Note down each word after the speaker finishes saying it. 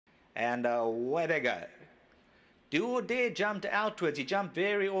and away they go. Do or Dare jumped outwards. He jumped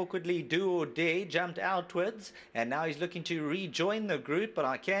very awkwardly. Do or Dare jumped outwards, and now he's looking to rejoin the group, but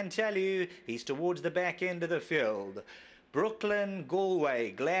I can tell you he's towards the back end of the field. Brooklyn,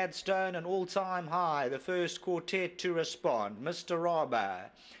 Galway, Gladstone, and All-Time High, the first quartet to respond. Mr. Robber.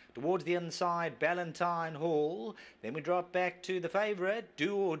 Towards the inside, Ballantine Hall. Then we drop back to the favourite,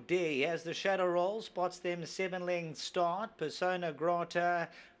 Do or Dare. As the shadow roll, spots them 7 lengths start. Persona Grata,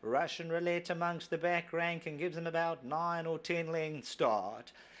 Russian Roulette amongst the back rank and gives them about 9 or 10 lengths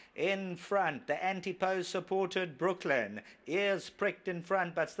start. In front, the anti-post supported Brooklyn. Ears pricked in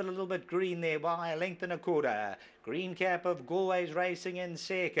front, but still a little bit green there by a length and a quarter. Green cap of Galway's racing in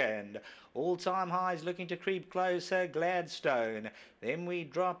second. All-Time Highs looking to creep closer, Gladstone. Then we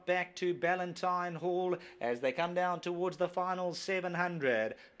drop back to Ballantine Hall as they come down towards the final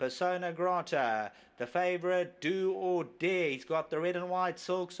 700. Persona Grata, the favourite, Do or Dare. He's got the red and white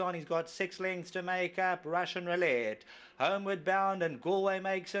silks on. He's got 6 lengths to make up. Russian Roulette. Homeward bound, and Galway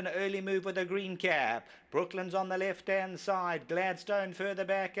makes an early move with a green cap. Brooklyn's on the left-hand side. Gladstone further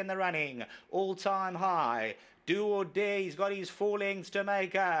back in the running. All-Time High. Do or Dare, he's got his 4 lengths to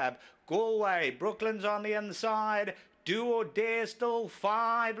make up. Galway, Brooklyn's on the inside. Do or Dare still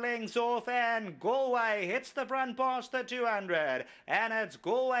 5 lengths off, and Galway hits the front past the 200. And it's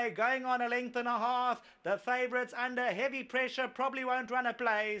Galway going on a length and a half. The favourites under heavy pressure probably won't run a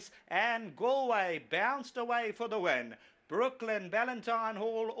place, and Galway bounced away for the win. Brooklyn, Ballantine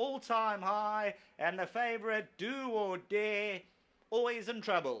Hall, All-Time High, and the favourite, Do or Dare, always in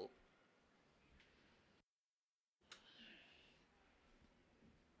trouble.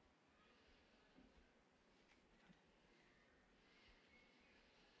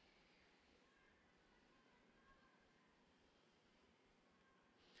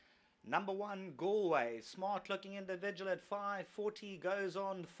 Number 1, Galway, smart-looking individual at 540, goes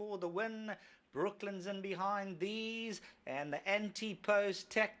on for the win. Brooklyn's in behind these, and the anti-post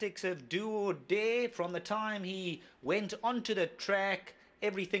tactics of Do or Dare. From the time he went onto the track,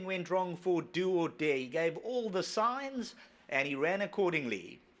 everything went wrong for Do or Dare. He gave all the signs, and he ran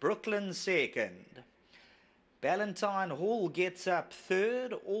accordingly. Brooklyn second. Ballantine Hall gets up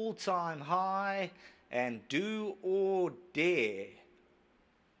third, All-Time High, and Do or Dare.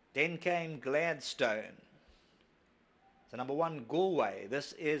 Then came Gladstone. So number 1, Galway.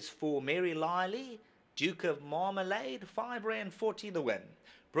 This is for Mary Liley, Duke of Marmalade, 5 Rand 40 the win.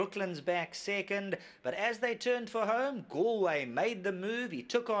 Brooklyn's back second, but as they turned for home, Galway made the move. He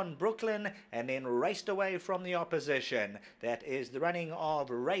took on Brooklyn and then raced away from the opposition. That is the running of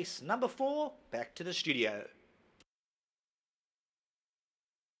race number 4. Back to the studio.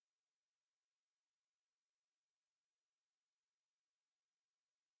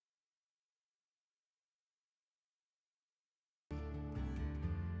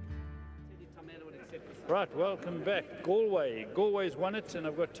 Right, welcome back. Galway. Galway's won it, and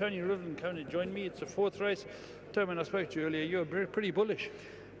I've got Tony Rivlin coming to join me. It's the 4th race. Tom, when I spoke to you earlier, you were pretty bullish.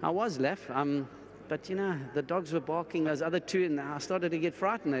 I was, Lef. But, you know, the dogs were barking, those other 2, and I started to get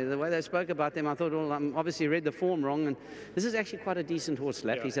frightened. The way they spoke about them, I thought, well, I obviously read the form wrong. And this is actually quite a decent horse,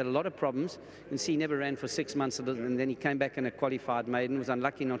 Lef. Yeah. He's had a lot of problems. You can see he never ran for 6 months, and then he came back in a qualified maiden, was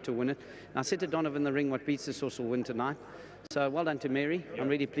unlucky not to win it. And I said to Donovan in the ring, what beats this horse will win tonight. So well done to Mary. Yeah. I'm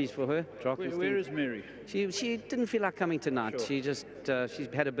really pleased for her. Where is Mary? She didn't feel like coming tonight. Sure. She just she's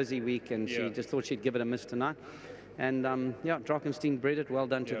had a busy week, and she just thought she'd give it a miss tonight. And yeah, Drakenstein bred it. Well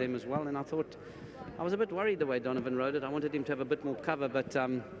done to them as well. And I thought, I was a bit worried the way Donovan rode it. I wanted him to have a bit more cover, but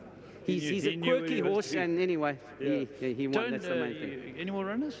he's a quirky horse, and anyway, he won. That's the main thing. Any more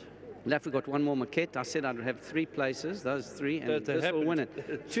runners? Left, we got one more maquette. I said I'd have 3 places, those 3, and this will win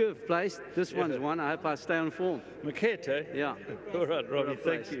it. 2 have placed. This one's won. I hope I stay on form. Maquette, eh? Yeah. All right, Robbie.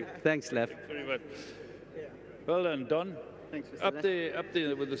 Thank you. Thanks, Lef. Thanks very much. Well done, Don. Thanks, Mr. Up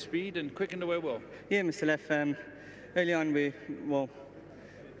there with the speed and quickened away well. Yeah, Mr. Lef. Early on,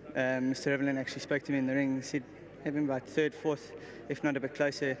 Mr. Evelyn actually spoke to me in the ring. He said, have him about 3rd, 4th, if not a bit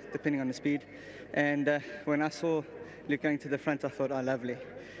closer, depending on the speed. And when I saw Luke going to the front, I thought, oh, lovely.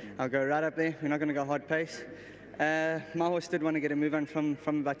 I'll go right up there. We're not going to go hard pace. My horse did want to get a move on from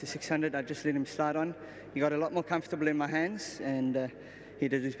about the 600. I just let him slide on. He got a lot more comfortable in my hands, and he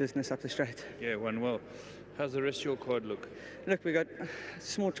did his business up the straight. Yeah, won well. How's the rest of your card look? Look, we got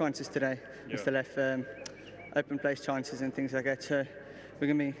small chances today, Mr. Lef. Open place chances and things like that. So we're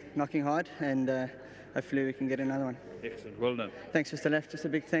going to be knocking hard, and hopefully we can get another one. Excellent, well done. Thanks, Mr. Leff. Just a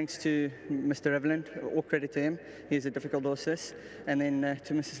big thanks to Mr. Evelyn. All credit to him. He's a difficult horse, this. And then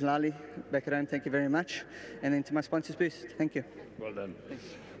to Mrs. Lally back at home, thank you very much. And then to my sponsors, Boost, thank you. Well done.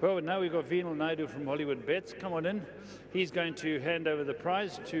 Well, now we've got Venal Naidu from Hollywood Bets. Come on in. He's going to hand over the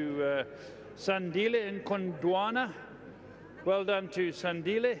prize to Sandile in Kondwana. Well done to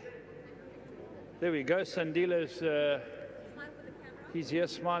Sandile. There we go. Sandile's he's here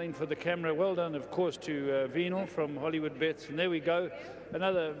smiling for the camera. Well done, of course, to Venal from Hollywood Bets. And there we go.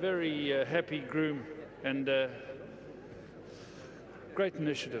 Another very happy groom and great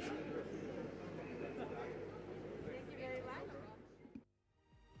initiative.